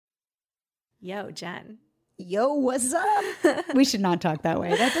Yo, Jen. Yo, what's up? We should not talk that way.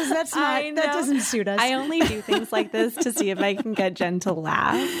 That doesn't suit us. I only do things like this to see if I can get Jen to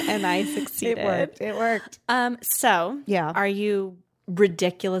laugh, and I succeeded. It worked. So, yeah. Are you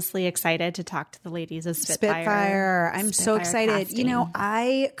ridiculously excited to talk to the ladies of Spitfire? I'm so excited. Casting. You know,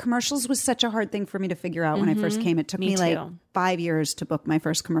 commercials was such a hard thing for me to figure out when I first came. It took me like 5 years to book my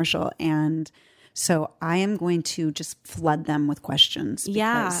first commercial, and so I am going to just flood them with questions.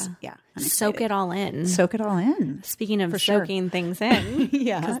 Because, I'm soak it all in. Soak it all in. Speaking of soaking things in,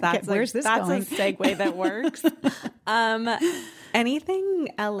 because that's where's this that's going? a segue that works. Anything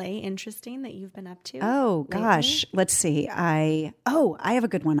LA interesting that you've been up to? Oh gosh, let's see. I have a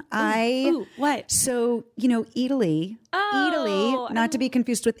good one. What? So Italy. Italy, not to be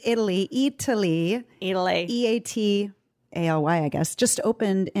confused with Italy. Italy. EATALY, I guess, just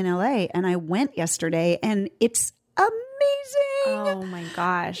opened in LA, and I went yesterday, and it's amazing. Oh my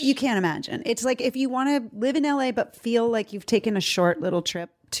gosh. You can't imagine. It's like if you want to live in LA but feel like you've taken a short little trip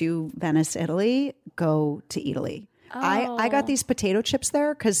to Venice, Italy, go to Italy. I got these potato chips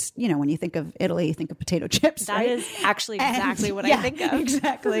there because, when you think of Italy, you think of potato chips. That is actually exactly what I think of.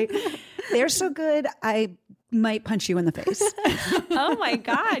 Exactly. They're so good, I might punch you in the face. Oh my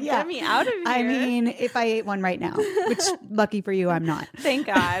God. Get me out of here. I mean, if I ate one right now, which lucky for you, I'm not. Thank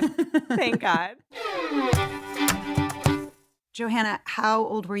God. Thank God. Johanna, how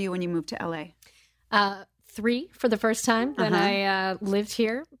old were you when you moved to LA? 3 for the first time. Then I lived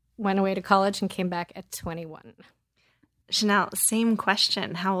here, went away to college, and came back at 21. Chanel, same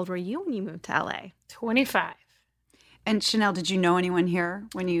question. How old were you when you moved to LA? 25. And Chanel, did you know anyone here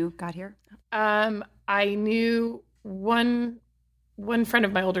when you got here? I knew one friend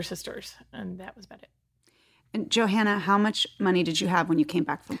of my older sister's, and that was about it. And Johanna, how much money did you have when you came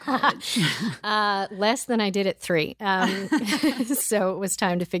back from college? Less than I did at 3. So it was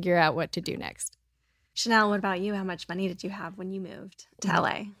time to figure out what to do next. Chanel, what about you? How much money did you have when you moved to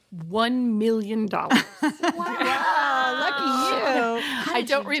LA? $1 million. Wow, lucky you. I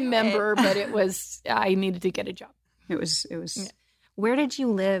don't remember, but I needed to get a job. It was. Yeah. Where did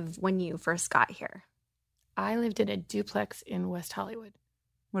you live when you first got here? I lived in a duplex in West Hollywood.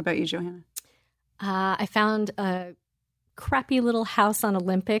 What about you, Johanna? I found a crappy little house on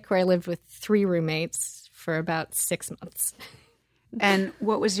Olympic where I lived with 3 roommates for about 6 months. And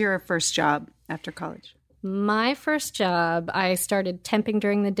what was your first job after college? My first job, I started temping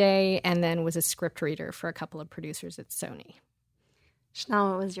during the day and then was a script reader for a couple of producers at Sony.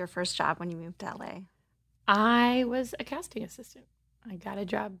 Chanel, what was your first job when you moved to LA? I was a casting assistant. I got a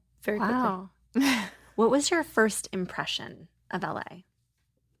job very quickly. What was your first impression of LA?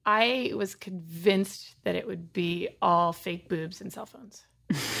 I was convinced that it would be all fake boobs and cell phones.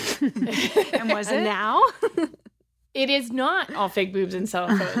 And was it? Now? It is not all fake boobs and cell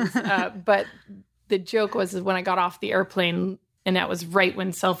phones. But the joke was when I got off the airplane, and that was right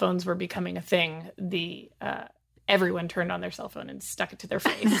when cell phones were becoming a thing, everyone turned on their cell phone and stuck it to their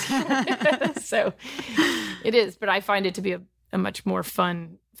face. So it is, but I find it to be a much more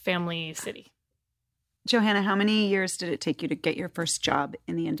fun family city. Johanna, how many years did it take you to get your first job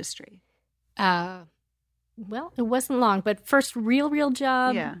in the industry? Well, it wasn't long, but first real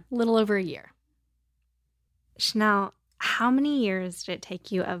job, a little over a year. Chanel, how many years did it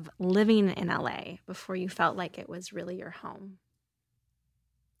take you of living in LA before you felt like it was really your home?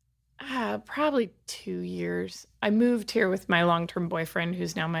 Probably 2 years. I moved here with my long-term boyfriend,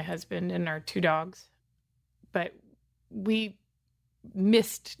 who's now my husband, and our 2 dogs. But we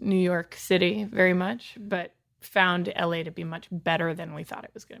missed New York City very much, but found LA to be much better than we thought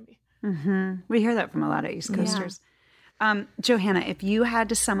it was going to be. Mm-hmm. We hear that from a lot of East Coasters. Yeah. Johanna, if you had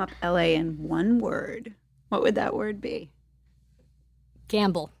to sum up LA in one word, what would that word be?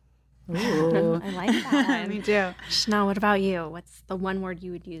 Gamble. Ooh. I like that one. Me too. Chanel, what about you? What's the one word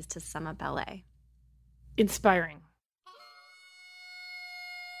you would use to sum up LA? Inspiring.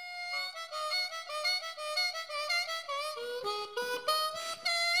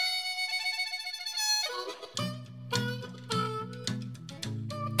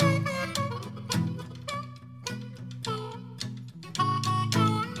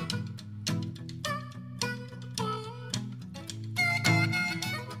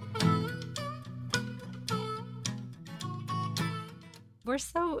 We're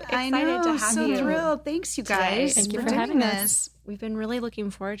so excited to have you. Thrilled. Thanks, you guys. Thank you for having us. We've been really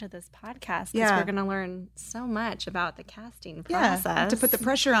looking forward to this podcast because we're going to learn so much about the casting process. Not to put the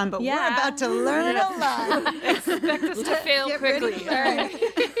pressure on, but we're about to learn a lot. Expect us to fail quickly. All right.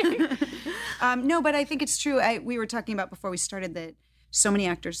 No, but I think it's true. We were talking about before we started that so many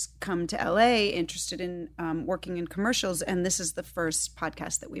actors come to LA interested in working in commercials, and this is the first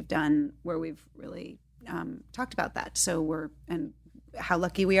podcast that we've done where we've really talked about that. So and how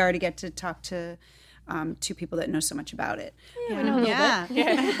lucky we are to get to talk to two people that know so much about it. Yeah, we know a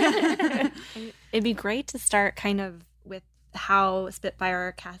little bit. It'd be great to start kind of with how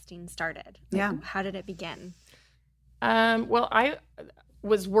Spitfire casting started. Yeah. How did it begin? Well, I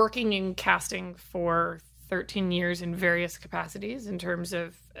was working in casting for 13 years in various capacities in terms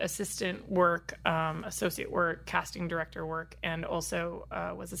of assistant work, associate work, casting director work, and also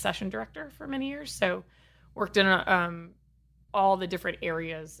was a session director for many years. So worked in all the different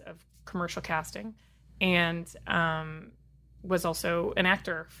areas of commercial casting, and was also an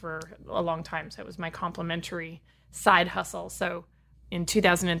actor for a long time. So it was my complementary side hustle. So in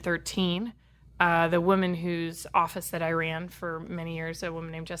 2013, the woman whose office that I ran for many years, a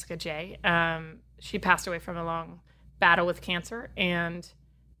woman named Jessica J., she passed away from a long battle with cancer and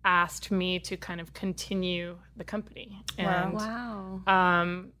asked me to kind of continue the company. And Wow.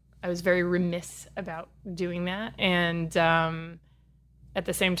 I was very remiss about doing that. And at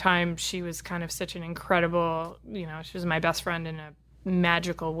the same time, she was kind of such an incredible, she was my best friend and a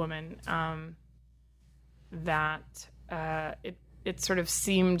magical woman that it sort of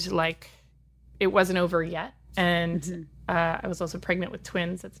seemed like it wasn't over yet. And I was also pregnant with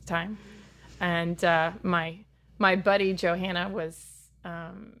twins at the time. And my buddy Johanna was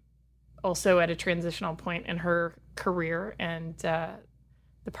also at a transitional point in her career, and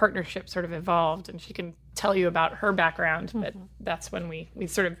the partnership sort of evolved. And she can tell you about her background, but that's when we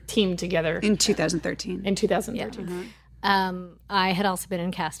sort of teamed together In 2013. in 2013. Yeah. I had also been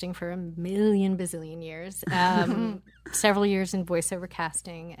in casting for a million bazillion years, several years in voiceover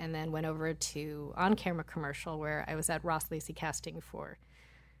casting, and then went over to on-camera commercial where I was at Ross Lacey Casting for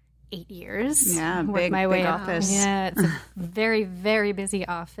 8 years. Yeah, Worked big my way up. office. Yeah, it's a very, very busy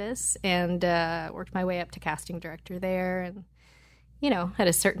office, and worked my way up to casting director there. And, at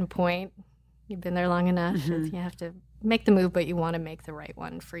a certain point, you've been there long enough, you have to make the move, but you want to make the right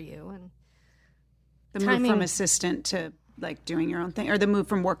one for you. And The move from assistant to like doing your own thing, or the move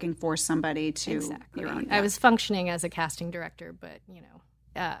from working for somebody to Exactly. your own. I was functioning as a casting director, but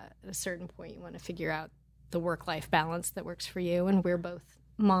at a certain point, you want to figure out the work-life balance that works for you. And we're both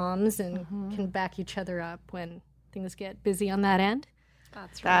moms and can back each other up when things get busy on that end.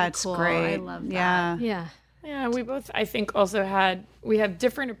 That's That's cool. great. I love that. Yeah. Yeah. Yeah, we both, I think, also we have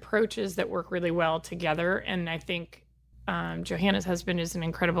different approaches that work really well together. And I think Johanna's husband is an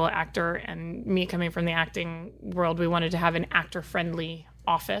incredible actor, and me coming from the acting world, we wanted to have an actor-friendly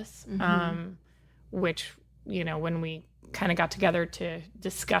office, which, when we kind of got together to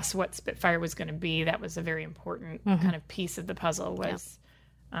discuss what Spitfire was going to be, that was a very important kind of piece of the puzzle was,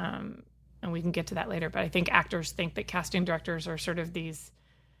 and we can get to that later, but I think actors think that casting directors are sort of these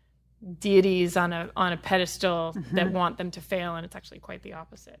deities on a pedestal that want them to fail, and it's actually quite the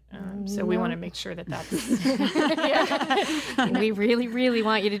opposite. So we want to make sure that that's We really, really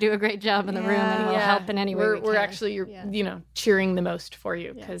want you to do a great job in the room, and we'll help in any way we can. we're actually cheering the most for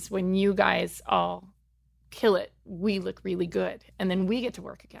you, because when you guys all kill it, we look really good, and then we get to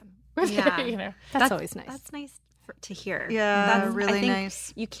work again. Yeah. That's always nice. That's nice to hear. Yeah, That's really I think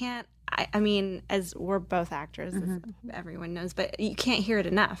nice. You can't. I mean, as we're both actors, as everyone knows, but you can't hear it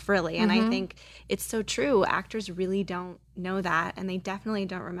enough, really. And I think it's so true. Actors really don't know that, and they definitely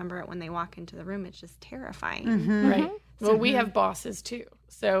don't remember it when they walk into the room. It's just terrifying. Right. Well, we have bosses too.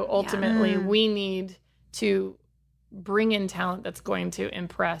 So ultimately, we need to bring in talent that's going to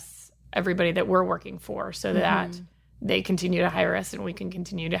impress everybody that we're working for, so that they continue to hire us and we can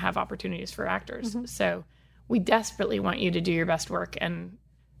continue to have opportunities for actors. So we desperately want you to do your best work, and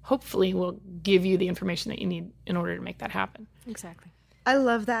hopefully we'll give you the information that you need in order to make that happen. Exactly. I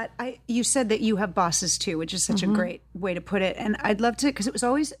love that. You said that you have bosses too, which is such a great way to put it. And I'd love to, because it was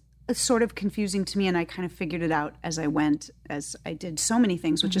always sort of confusing to me, and I kind of figured it out as I went, as I did so many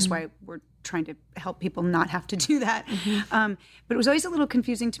things, which is why we're trying to help people not have to do that. But it was always a little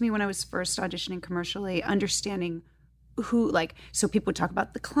confusing to me when I was first auditioning commercially, understanding who, like, so people would talk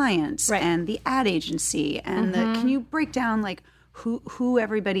about the clients and the ad agency, and can you break down like who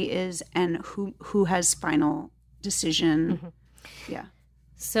everybody is and who has final decision? Yeah.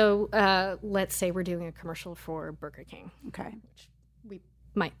 So let's say we're doing a commercial for Burger King. Okay. We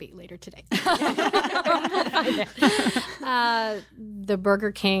might be later today. The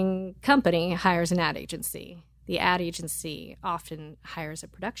Burger King company hires an ad agency. The ad agency often hires a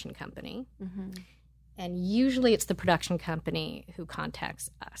production company. And usually it's the production company who contacts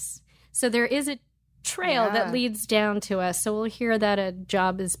us. So there is trail that leads down to us. So we'll hear that a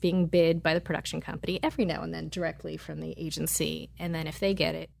job is being bid by the production company every now and then directly from the agency. And then if they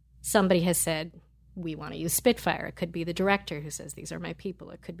get it, somebody has said, we want to use Spitfire. It could be the director who says, these are my people.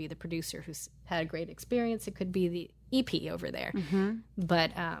 It could be the producer who's had a great experience. It could be the EP over there.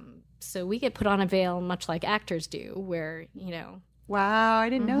 But so we get put on a veil much like actors do, where, you know. Wow, I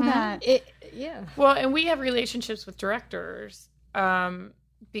didn't know that. Yeah. Well, and we have relationships with directors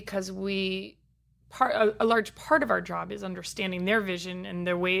because a large part of our job is understanding their vision and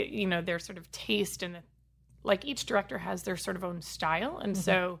their way, you know, their sort of taste, and like each director has their sort of own style. And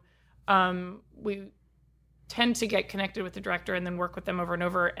so we tend to get connected with the director and then work with them over and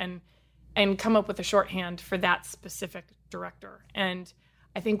over and come up with a shorthand for that specific director. And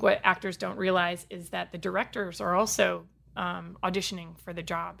I think what actors don't realize is that the directors are also auditioning for the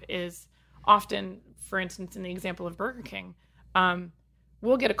job. Is often, for instance, in the example of Burger King,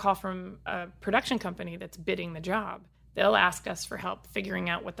 we'll get a call from a production company that's bidding the job. They'll ask us for help figuring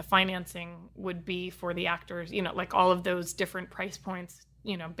out what the financing would be for the actors, you know, like all of those different price points,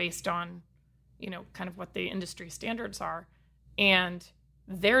 you know, based on, you know, kind of what the industry standards are. And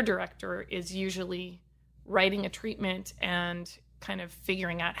their director is usually writing a treatment and kind of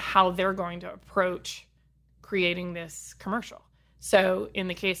figuring out how they're going to approach creating this commercial. So in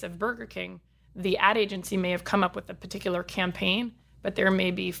the case of Burger King, the ad agency may have come up with a particular campaign, but there may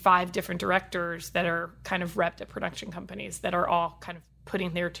be 5 different directors that are kind of repped at production companies that are all kind of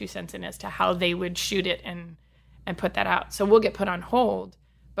putting their 2 cents in as to how they would shoot it and put that out. So we'll get put on hold,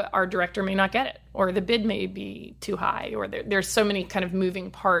 but our director may not get it, or the bid may be too high, or there's so many kind of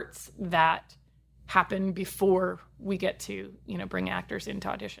moving parts that happen before we get to, you know, bring actors into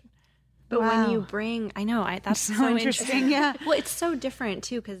audition. But when you bring, that's so interesting. Yeah. Well, it's so different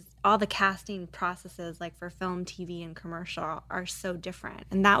too, because all the casting processes, like for film, TV, and commercial, are so different.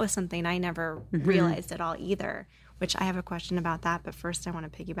 And that was something I never realized at all either, which I have a question about that. But first, I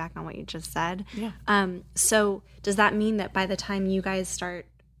want to piggyback on what you just said. Yeah. So does that mean that by the time you guys start,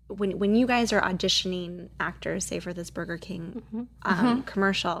 when you guys are auditioning actors, say for this Burger King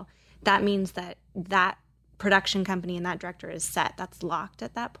commercial, that means that production company and that director is set, that's locked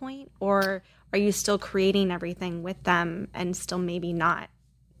at that point? Or are you still creating everything with them and still maybe not,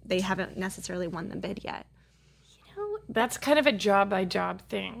 they haven't necessarily won the bid yet? You know, that's kind of a job by job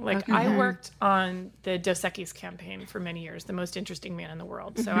thing. Like I worked on the Dos Equis campaign for many years, the most interesting man in the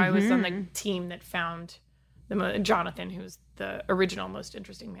world. So I was on the team that found Jonathan, who's the original most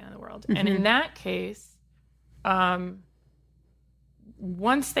interesting man in the world. And in that case,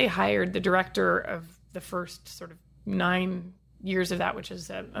 once they hired the director of the first sort of 9 years of that, which is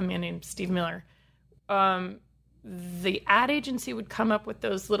a man named Steve Miller, the ad agency would come up with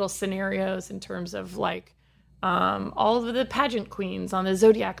those little scenarios in terms of like all of the pageant queens on the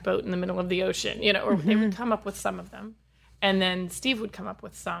Zodiac boat in the middle of the ocean, you know, or they would come up with some of them. And then Steve would come up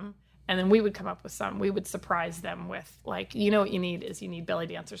with some, and then we would come up with some. We would surprise them with like, you know, what you need belly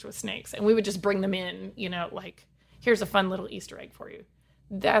dancers with snakes. And we would just bring them in, you know, like, here's a fun little Easter egg for you.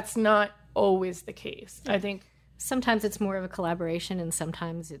 That's not always the case. I think sometimes it's more of a collaboration, and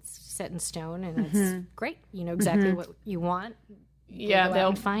sometimes it's set in stone, and it's great. You know exactly what you want. Yeah,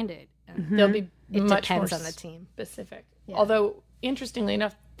 they'll find it. They'll be It much depends more on the team. specific. Yeah. Although, interestingly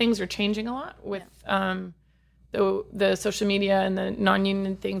enough, things are changing a lot with the social media and the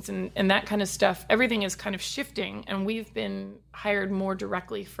non-union things and that kind of stuff. Everything is kind of shifting, and we've been hired more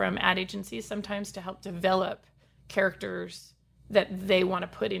directly from ad agencies sometimes to help develop characters that they want to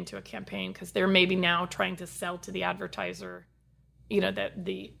put into a campaign, because they're maybe now trying to sell to the advertiser, you know, that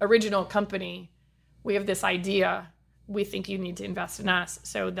the original company, we have this idea, we think you need to invest in us.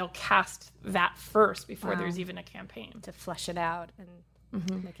 So they'll cast that first before there's even a campaign. To flesh it out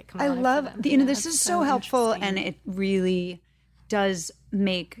and make it come I alive love, for them. you know, this is so helpful, interesting. and it really does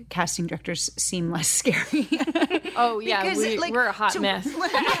make casting directors seem less scary. Oh, yeah, Because, we're a hot mess.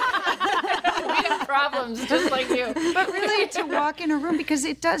 We have problems just like you. But really, to walk in a room, because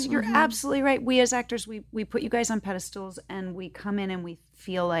it does, you're absolutely right. We as actors, we put you guys on pedestals, and we come in and we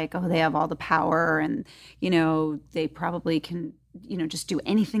feel like, oh, they have all the power, and, you know, they probably can, you know, just do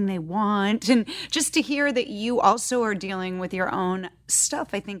anything they want. And just to hear that you also are dealing with your own stuff,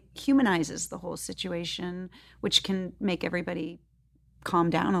 I think humanizes the whole situation, which can make everybody calm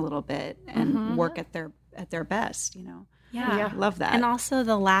down a little bit and work at their best, you know. Yeah. Love that. And also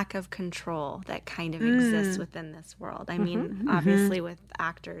the lack of control that kind of exists within this world. I mean, obviously with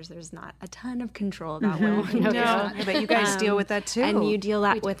actors, there's not a ton of control about what one goes on. But you guys deal with that too. And you deal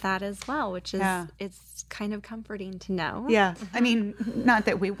with that as well, which is, it's kind of comforting to know. Yeah. I mean, not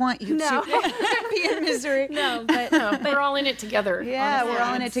that we want you to be in misery. No, but we're all in it together. Yeah, honestly. we're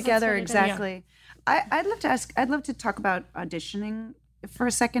all in it together. Exactly. Yeah. I'd love to talk about auditioning for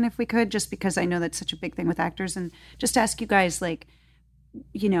a second, if we could, just because I know that's such a big thing with actors, and just ask you guys, like,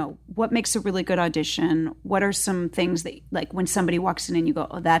 you know, what makes a really good audition? What are some things that, like, when somebody walks in and you go,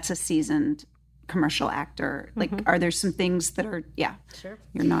 oh, that's a seasoned commercial actor? Like, are there some things that are, sure.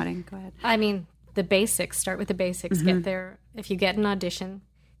 You're nodding. Go ahead. I mean, the basics, start with the basics, get there. If you get an audition,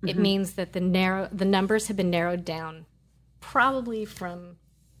 it means that the numbers have been narrowed down probably from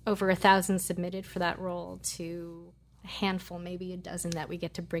over 1,000 submitted for that role to a handful, maybe a dozen that we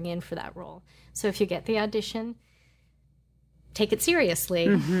get to bring in for that role. So if you get the audition, take it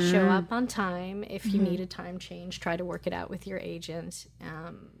seriously. Show up on time. If you need a time change, try to work it out with your agent.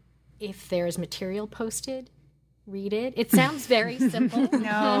 If there's material posted, read it. It sounds very simple.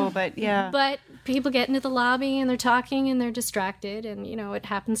 No, but yeah. But people get into the lobby and they're talking and they're distracted, and, you know, it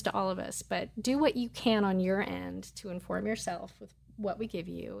happens to all of us. But do what you can on your end to inform yourself with what we give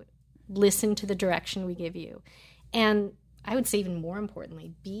you. Listen to the direction we give you. And I would say even more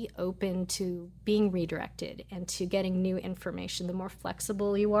importantly, be open to being redirected and to getting new information. The more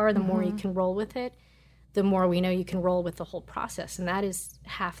flexible you are, the more you can roll with it, the more we know you can roll with the whole process. And that is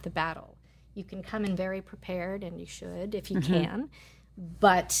half the battle. You can come in very prepared, and you should if you can,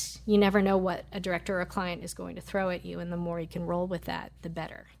 but you never know what a director or a client is going to throw at you, and the more you can roll with that, the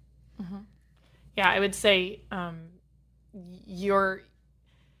better. Yeah, I would say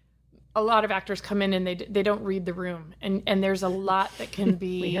a lot of actors come in and they don't read the room, and there's a lot that can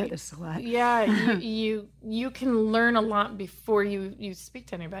be. We hear this a lot. Yeah, you can learn a lot before you speak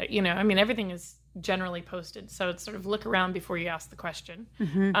to anybody. You know, I mean, everything is generally posted, so it's sort of look around before you ask the question.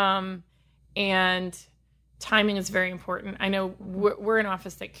 And timing is very important. I know we're an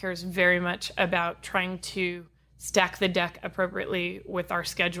office that cares very much about trying to stack the deck appropriately with our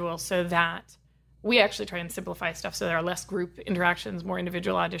schedule, so that we actually try and simplify stuff so there are less group interactions, more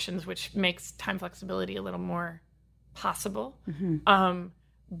individual auditions, which makes time flexibility a little more possible.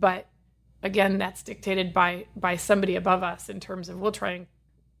 But again, that's dictated by somebody above us in terms of, we'll try and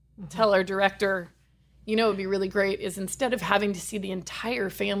tell our director, you know, it would be really great is, instead of having to see the entire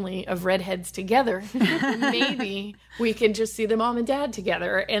family of redheads together, maybe we can just see the mom and dad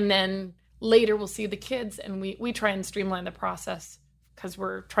together. And then later we'll see the kids, and we try and streamline the process, because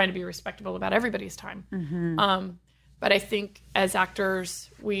we're trying to be respectable about everybody's time. But I think as actors,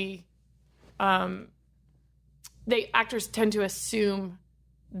 actors tend to assume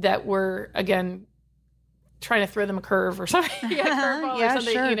that we're, again, trying to throw them a curve or something, curveball or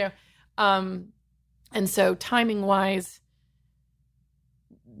something, sure. you know. And so timing wise,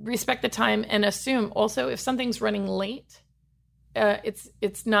 respect the time, and assume also if something's running late,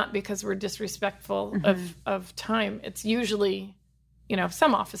 it's not because we're disrespectful of time. It's usually, you know,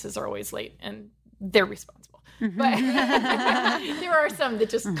 some offices are always late and they're responsible. But there are some that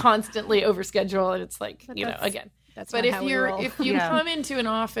just constantly overschedule, and it's like, you know, again. But if you come into an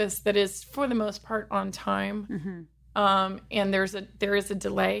office that is for the most part on time, and there is a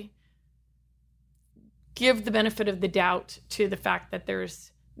delay, give the benefit of the doubt to the fact that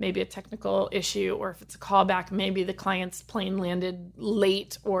there's maybe a technical issue, or if it's a callback, maybe the client's plane landed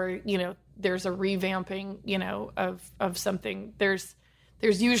late, or, you know, there's a revamping, you know, of something. There's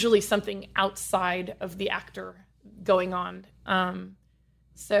usually something outside of the actor going on.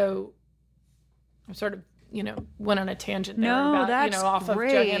 So I'm sort of, you know, went on a tangent there about, you know, off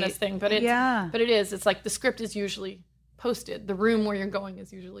great. of Johanna's thing, but it's like the script is usually posted. The room where you're going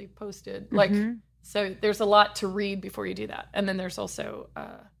is usually posted. Like, so there's a lot to read before you do that. And then there's also,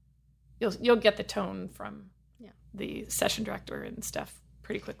 you'll get the tone from the session director and stuff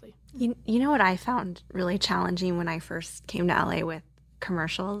pretty quickly. You know what I found really challenging when I first came to LA with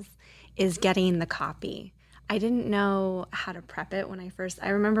commercials is getting the copy. I didn't know how to prep it I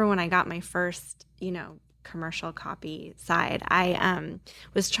remember when I got my first, you know, commercial copy side, I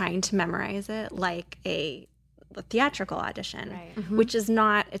was trying to memorize it like a theatrical audition, which is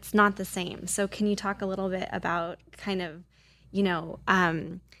it's not the same. So can you talk a little bit about kind of, you know,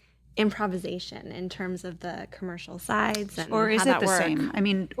 improvisation in terms of the commercial sides, and or is how it the work? same? I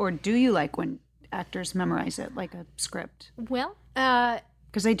mean, or do you like when actors memorize it like a script? Well,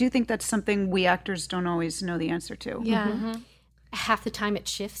 because I do think that's something we actors don't always know the answer to. Yeah. half the time it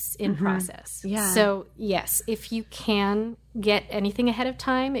shifts in process. Yeah. So yes, if you can get anything ahead of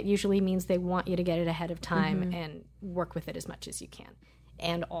time, it usually means they want you to get it ahead of time and work with it as much as you can.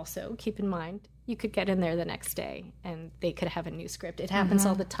 And also keep in mind, you could get in there the next day and they could have a new script. It happens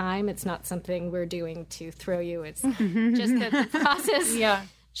all the time. It's not something we're doing to throw you. It's just that the process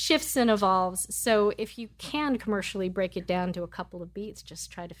shifts and evolves. So if you can commercially break it down to a couple of beats,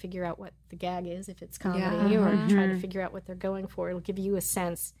 just try to figure out what the gag is if it's comedy, or try to figure out what they're going for. It'll give you a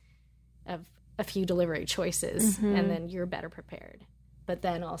sense of a few delivery choices, and then you're better prepared. But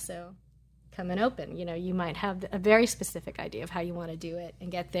then also come in open. You know, you might have a very specific idea of how you want to do it and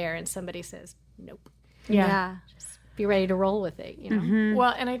get there, and somebody says, nope. Yeah. Just be ready to roll with it, you know?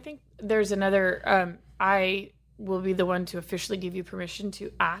 Well, and I think there's another, I will be the one to officially give you permission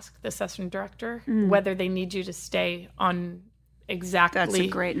to ask the session director whether they need you to stay on exactly. That's a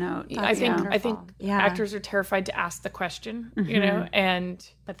great note. I think actors are terrified to ask the question, you know,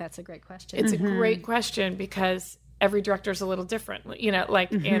 But that's a great question. it's a great question because every director is a little different, you know,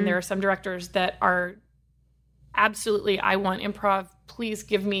 like, and there are some directors that are absolutely, I want improv, please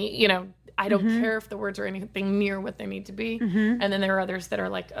give me, you know, I don't care if the words are anything near what they need to be. And then there are others that are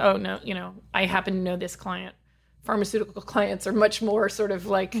like, oh no, you know, I happen to know this client. Pharmaceutical clients are much more sort of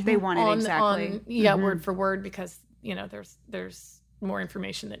like They want it exactly. Word for word, because, you know, there's more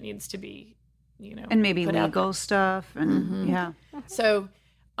information that needs to be, you know, And maybe put out legal stuff. And so,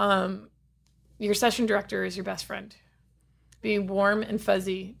 your session director is your best friend. Be warm and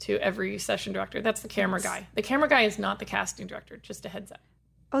fuzzy to every session director. That's the camera guy. The camera guy is not the casting director, just a heads up.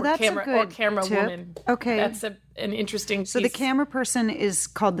 Oh, that's camera, a good or camera tip. woman. Okay. That's an interesting So the camera person is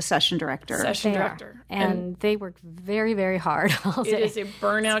called the session director. session They are. director. And they work very, very hard all It day. is a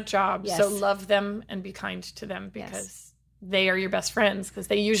burnout job. Yes. So love them and be kind to them, because they are your best friends, because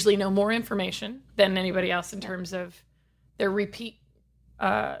they usually know more information than anybody else in terms of their repeat,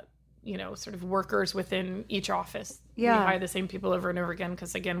 you know, sort of workers within each office. Yeah. We hire the same people over and over again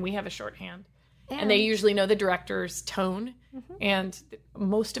because, again, we have a shorthand. And they usually know the director's tone. And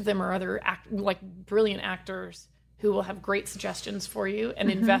most of them are other brilliant actors who will have great suggestions for you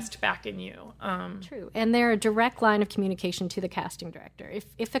and invest back in you. True. And they're a direct line of communication to the casting director.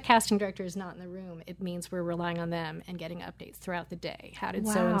 If the casting director is not in the room, it means we're relying on them and getting updates throughout the day. How did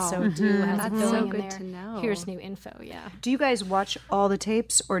so-and-so do? How's That's it going so in good there? to know. Here's new info, yeah. Do you guys watch all the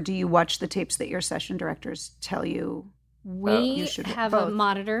tapes, or do you watch the tapes that your session directors tell you? We should have both. a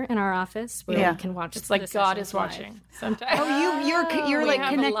monitor in our office where we can watch. It's like the God sessions is live. watching sometimes. You're We like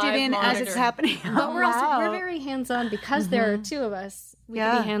have a connected live in as it's monitor. happening. But we're very hands-on because there are two of us. We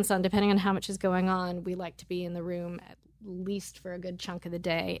can be hands-on depending on how much is going on. We like to be in the room at least for a good chunk of the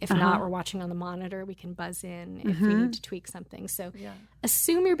day. If not, we're watching on the monitor. We can buzz in if we need to tweak something. So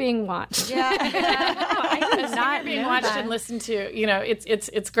assume you're being watched. I does not being watched and listened to. You know,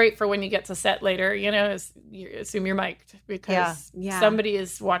 it's great for when you get to set later. You know, you assume you're mic'd because somebody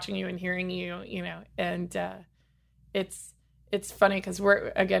is watching you and hearing you. You know, and it's funny because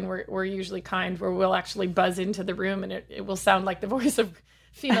we're usually kind, where we'll actually buzz into the room and it will sound like the voice of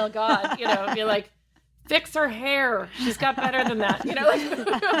female God. You know, be like, fix her hair. She's got better than that. You know,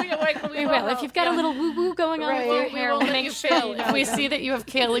 we Well, if you've got a little woo-woo going on with your hair, we will we'll let make you sure fail. you know If we that. see that you have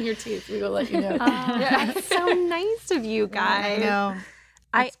kale in your teeth, we will let you know. That's so nice of you guys. No.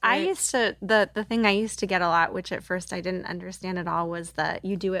 I used to the thing I used to get a lot, which at first I didn't understand at all, was that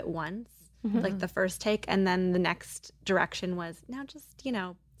you do it once, like the first take, and then the next direction was now just, you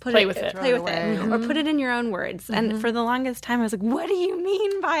know, play with it, or put it in your own words. And for the longest time, I was like, "What do you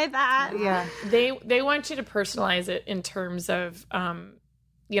mean by that?" Yeah. They want you to personalize it in terms of,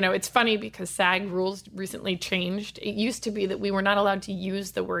 you know, it's funny because SAG rules recently changed. It used to be that we were not allowed to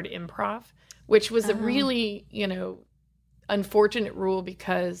use the word improv, which was a really, you know, unfortunate rule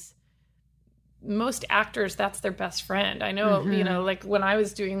because most actors, that's their best friend. I know, you know, like when I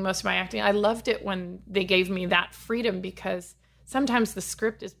was doing most of my acting, I loved it when they gave me that freedom, because sometimes the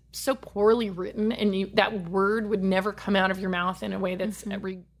script is so poorly written and that word would never come out of your mouth in a way that's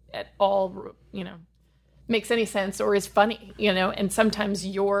at all, you know, makes any sense or is funny, you know, and sometimes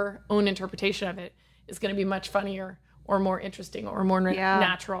your own interpretation of it is going to be much funnier or more interesting or more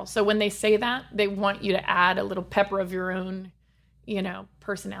natural. So when they say that, they want you to add a little pepper of your own, you know,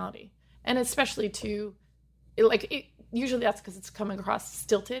 personality. And especially usually that's because it's coming across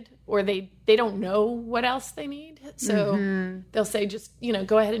stilted, or they don't know what else they need. So they'll say, just, you know,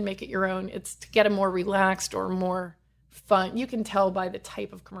 go ahead and make it your own. It's to get a more relaxed or more fun. You can tell by the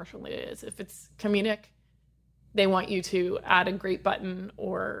type of commercial it is. If it's comedic, they want you to add a great button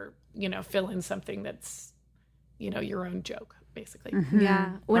or, you know, fill in something that's, you know, your own joke, basically.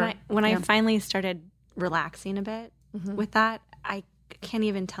 Yeah. When I finally started relaxing a bit with that, I can't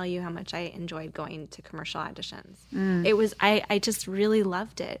even tell you how much I enjoyed going to commercial auditions. It was, I just really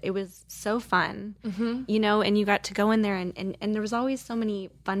loved it. It was so fun, you know, and you got to go in there and there was always so many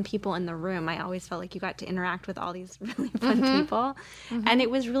fun people in the room. I always felt like you got to interact with all these really fun people. And it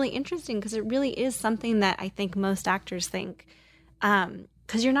was really interesting because it really is something that I think most actors think,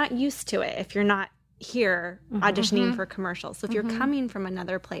 because you're not used to it if you're not here auditioning for commercials. So if you're coming from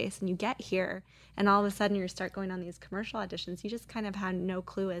another place and you get here and all of a sudden you start going on these commercial auditions, you just kind of had no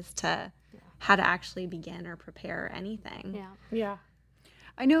clue as to how to actually begin or prepare anything. Yeah.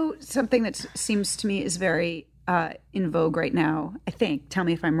 I know something that seems to me is very in vogue right now, I think, tell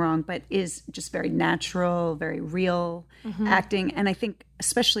me if I'm wrong, but is just very natural, very real acting. And I think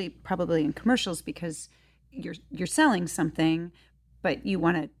especially probably in commercials because you're selling something, but you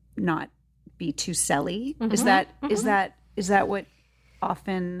want to not be too selly. Is that what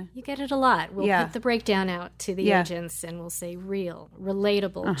often you get it a lot? We'll put the breakdown out to the agents and we'll say real,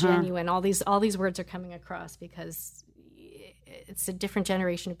 relatable, genuine. All these words are coming across because it's a different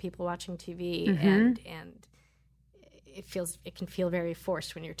generation of people watching TV and it can feel very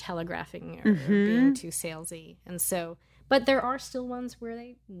forced when you're telegraphing or being too salesy. And so, but there are still ones where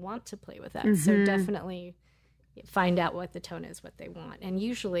they want to play with that. So definitely find out what the tone is, what they want. And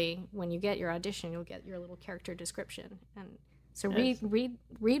usually when you get your audition, you'll get your little character description. And so read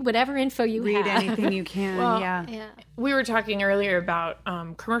whatever info you read have. anything you can. Yeah. We were talking earlier about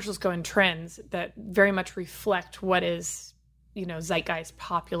commercials go in trends that very much reflect what is, you know, zeitgeist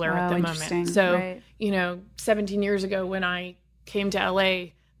popular at the moment. So, you know, 17 years ago when I came to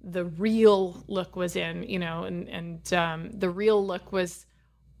LA, the real look was in, you know, and the real look was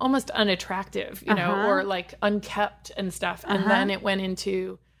almost unattractive, you know, or like unkept and stuff. And then it went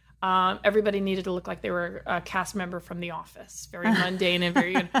into everybody needed to look like they were a cast member from The Office, very mundane and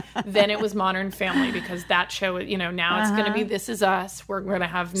very. Then it was Modern Family because that show, you know, now it's going to be This Is Us. We're going to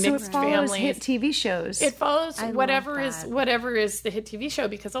have mixed families. Hit TV shows. It follows whatever is the hit TV show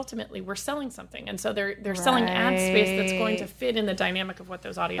because ultimately we're selling something, and so they're selling ad space that's going to fit in the dynamic of what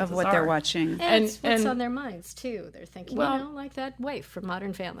those audiences are. They're watching, and it's what's on their minds too. They're thinking, you know, like that wife from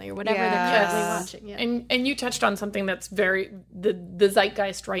Modern Family or whatever they're currently watching. Yeah. And you touched on something that's very the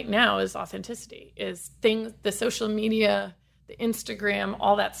zeitgeist right now is authenticity, is things, the social media, the Instagram,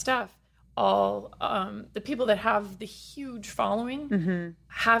 all that stuff. All the people that have the huge following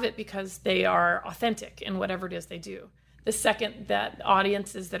have it because they are authentic in whatever it is they do. The second that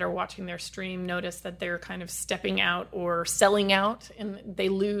audiences that are watching their stream notice that they're kind of stepping out or selling out, and they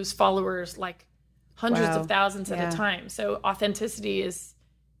lose followers like hundreds of thousands at a time. So authenticity is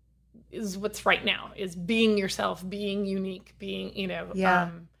what's right now, is being yourself, being unique, being, you know,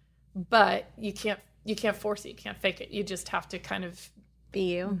 but you can't force it, you can't fake it. You just have to kind of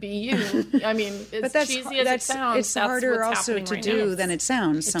be you. I mean, it's cheesy as it sounds. It's harder also to do than it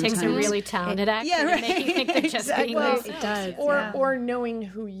sounds. It sometimes. takes a really talented actor to make you think they're just being themselves. It does. Or knowing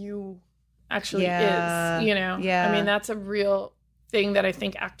who you actually is, you know? Yeah. I mean, that's a real thing that I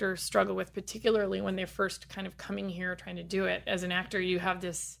think actors struggle with, particularly when they're first kind of coming here trying to do it. As an actor, you have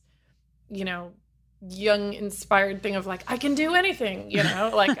this, you know, young inspired thing of like, I can do anything, you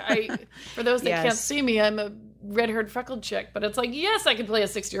know, like for those that can't see me, I'm a red-haired freckled chick, but it's like, yes, I can play a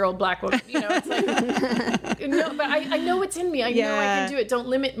 60-year-old black woman, you know, it's like, no, but I know it's in me. I know I can do it. Don't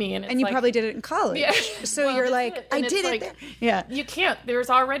limit me. And you probably did it in college. So well, you're like, I did it. Like, you can't, there's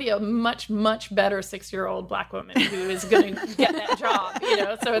already a much, much better 6-year-old black woman who is going to get that job, you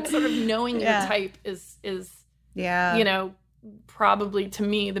know? So it's sort of knowing your type is, you know, probably to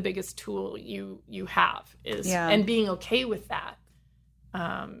me the biggest tool you have is and being okay with that,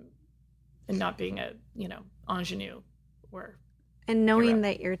 and not being a, you know, ingenue or and knowing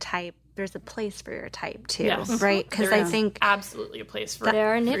that your type, there's a place for your type too, right? Because I think absolutely a place for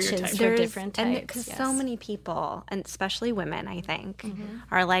there are niches for different types, and because so many people, and especially women, I think,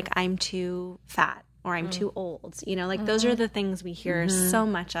 are like, I'm too fat or I'm too old, you know, like those are the things we hear so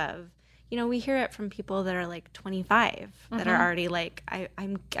much of. You know, we hear it from people that are like 25 that are already like,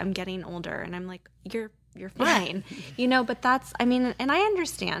 I'm getting older, and I'm like, you're fine, you know. But that's, I mean, and I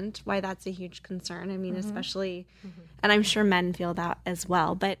understand why that's a huge concern. I mean, especially, and I'm sure men feel that as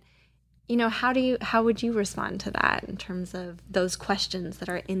well. But you know, how would you respond to that in terms of those questions that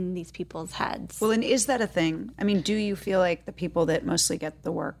are in these people's heads? Well, and is that a thing? I mean, do you feel like the people that mostly get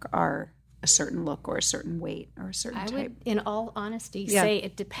the work are a certain look or a certain weight or a certain type? Would, in all honesty, say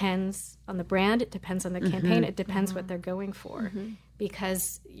it depends on the brand, it depends on the campaign, it depends what they're going for,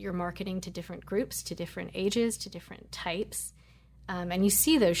 because you're marketing to different groups, to different ages, to different types, and you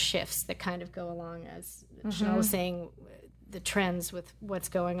see those shifts that kind of go along, as Chanel was saying, the trends with what's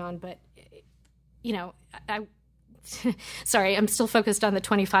going on. But you know, sorry, I'm still focused on the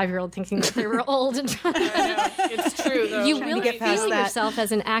 25-year-old thinking that they were old. And I know. It's true, though. you will get past feel that. yourself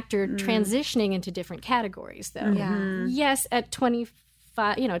as an actor transitioning into different categories, though. Yeah. Yes, at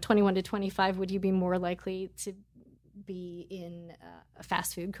 25, 21 to 25, would you be more likely to be in a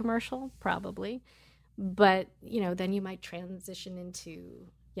fast food commercial? Probably. But, then you might transition into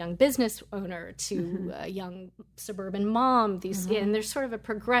young business owner to a young suburban mom. And there's sort of a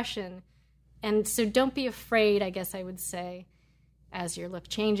progression. And so don't be afraid, I guess I would say, as your look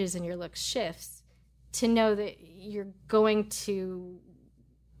changes and your look shifts, to know that you're going to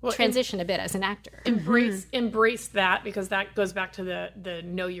transition a bit as an actor. Embrace that, because that goes back to the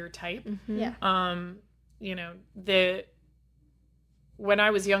know your type. Yeah. When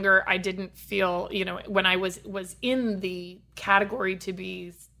I was younger, I didn't feel, when I was in the category to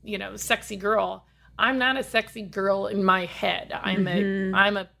be, sexy girl, I'm not a sexy girl in my head. I'm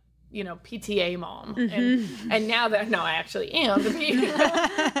a PTA mom. And now that, no, I actually am.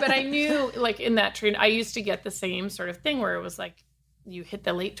 But I knew, like, in that train, I used to get the same sort of thing where it was like, you hit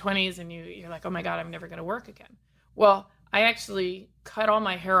the late 20s and you're like, oh my God, I'm never going to work again. Well, I actually cut all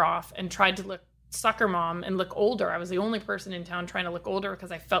my hair off and tried to look soccer mom and look older. I was the only person in town trying to look older because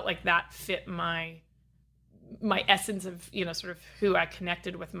I felt like that fit my essence of, sort of who I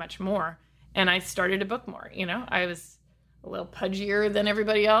connected with much more. And I started to book more, I was a little pudgier than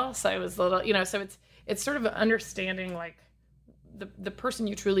everybody else. I was a little, so it's sort of understanding, like, the person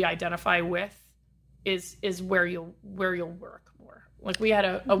you truly identify with is where you'll work more. Like, we had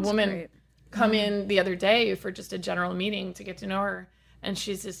a woman come in the other day for just a general meeting to get to know her. And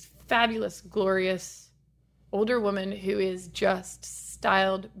she's this fabulous, glorious older woman who is just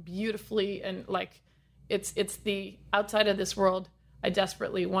styled beautifully. And, like, it's the outside of this world. I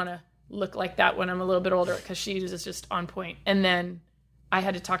desperately want to look like that when I'm a little bit older, because she is just on point. And then I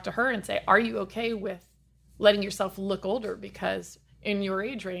had to talk to her and say, are you okay with letting yourself look older? Because in your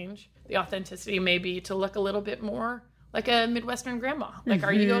age range, the authenticity may be to look a little bit more like a Midwestern grandma. Like,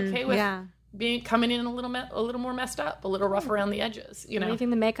 are you okay with coming in a little more messed up, a little rough around the edges, leaving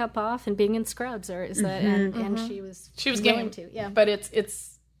the makeup off and being in scrubs, or is that and she was game to, yeah. But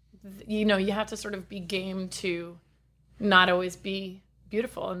it's you have to sort of be game to not always be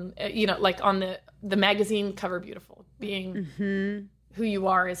beautiful, and like on the magazine cover beautiful, being who you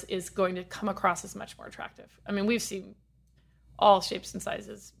are is going to come across as much more attractive. I mean, we've seen all shapes and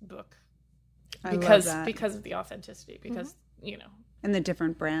sizes book because of the authenticity, because and the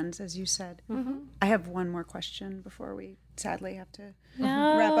different brands, as you said. I have one more question before we sadly have to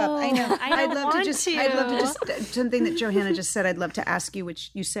wrap up. I know. I'd love to just something that Johanna just said. I'd love to ask you,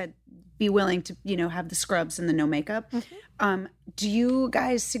 which you said, be willing to have the scrubs and the no makeup. Do you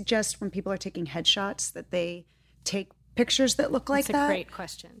guys suggest when people are taking headshots that they take pictures that look like that? That's a great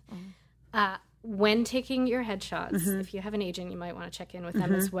question. When taking your headshots, if you have an agent, you might want to check in with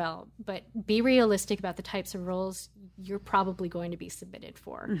them as well. But be realistic about the types of roles you're probably going to be submitted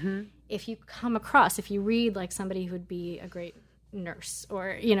for. If you read like somebody who would be a great nurse,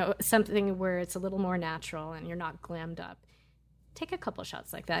 or something where it's a little more natural and you're not glammed up, take a couple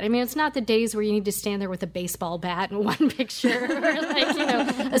shots like that. I mean, it's not the days where you need to stand there with a baseball bat in one picture, or like,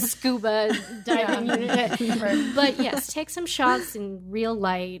 a scuba diving unit. Right. But yes, take some shots in real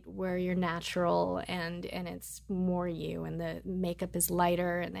light where you're natural and it's more you, and the makeup is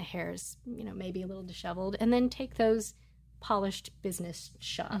lighter and the hair is, maybe a little disheveled. And then take those polished business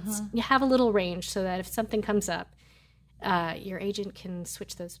shots. You have a little range so that if something comes up, your agent can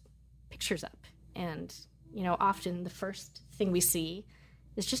switch those pictures up. And often the first thing we see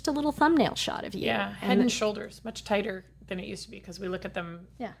is just a little thumbnail shot of you. Yeah, head and shoulders, much tighter than it used to be, because we look at them,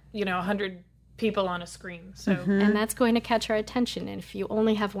 100 people on a screen. So and that's going to catch our attention. And if you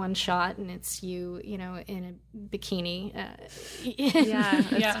only have one shot and it's you, in a bikini,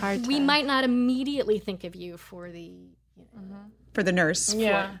 it's hard. We might not immediately think of you for the for the nurse.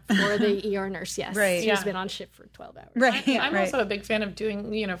 Yeah. For the ER nurse, yes. Right. She's been on shift for 12 hours. Right. I'm also a big fan of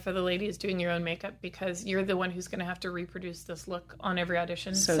doing, for the ladies, doing your own makeup, because you're the one who's going to have to reproduce this look on every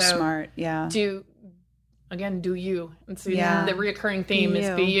audition. So smart. Yeah. Do you. And so the reoccurring theme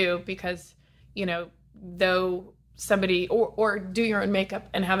is be you, because, though somebody, or do your own makeup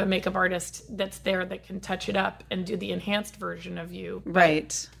and have a makeup artist that's there that can touch it up and do the enhanced version of you.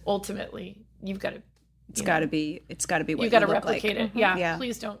 Right. Ultimately, you've got to. It's got to be what you got to look replicate like. it. Yeah.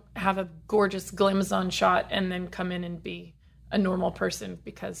 Please don't have a gorgeous glamazon shot and then come in and be a normal person,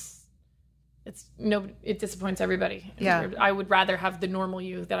 because it disappoints everybody. Yeah. I would rather have the normal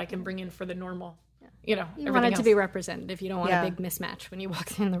you that I can bring in for the normal, you want it to be representative. You don't want a big mismatch when you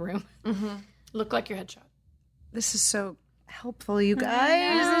walk in the room. Look like your headshot. This is so helpful, you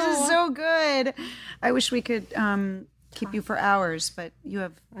guys. This is so good. I wish we could keep you for hours, but you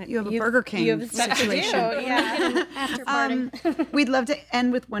have a Burger King situation. After party. We'd love to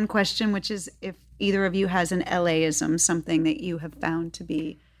end with one question, which is if either of you has an LA-ism, something that you have found to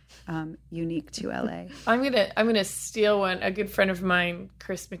be unique to LA. I'm gonna steal one. A good friend of mine,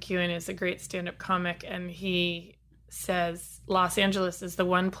 Chris McEwen, is a great stand-up comic, and he says Los Angeles is the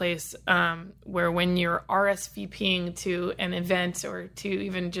one place where when you're RSVPing to an event or to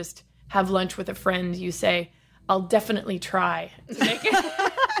even just have lunch with a friend, you say, "I'll definitely try to make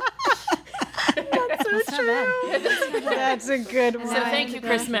it." That's so true. That's a good one. So thank you,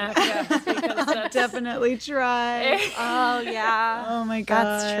 Chris Mack. Yeah, because that's Definitely try. Oh, yeah. Oh my God.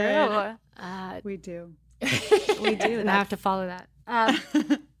 That's true. We do. We do. And I have to follow that.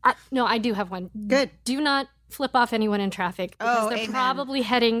 No, I do have one. Good. Do not flip off anyone in traffic because they're amen. probably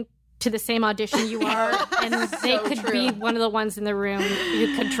heading to the same audition you are, and they could be one of the ones in the room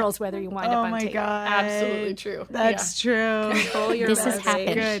who controls whether you wind up on tape. God. absolutely true. That's true. Control your This has rose.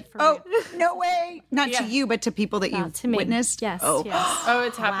 happened. Good. for Oh, real. no way. Not to Yeah. you, but to people that you've To me. witnessed. Yes. Oh. Yes. Oh,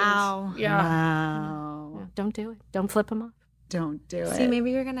 it's happened. Wow. Yeah. Wow. No, don't do it. Don't flip them off. Don't do it. See, maybe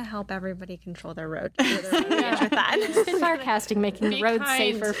you're going to help everybody control their road. With that. Spitfire casting, making the Be road kind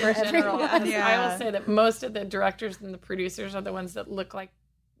safer for in general. everyone. Yeah. I will say that most of the directors and the producers are the ones that look like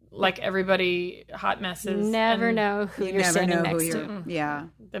everybody hot messes. Never and know who You you're never standing know who next you're. to. Yeah.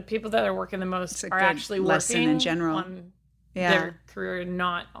 The people that are working the most It's a are good actually lesson working in general. on Yeah. their career,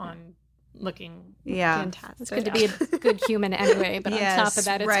 not on looking. Yeah. Fantastic. It's good to be a good human anyway, but on top of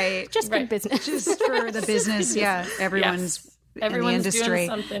that, it's right. just Right. good business. Just for the business. Yeah. Everyone's in the Everyone's industry. doing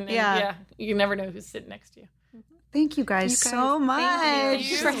something. And Yeah. you never know who's sitting next to you. Thank you guys so much.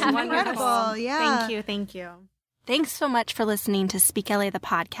 Thank you. for having us. Incredible. Yeah. Thank you. Thanks so much for listening to Speak LA, the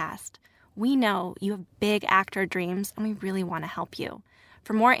podcast. We know you have big actor dreams, and we really want to help you.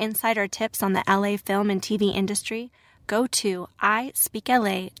 For more insider tips on the LA film and TV industry, go to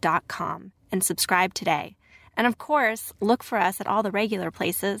ispeakla.com and subscribe today. And of course, look for us at all the regular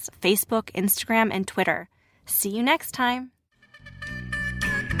places, Facebook, Instagram, and Twitter. See you next time.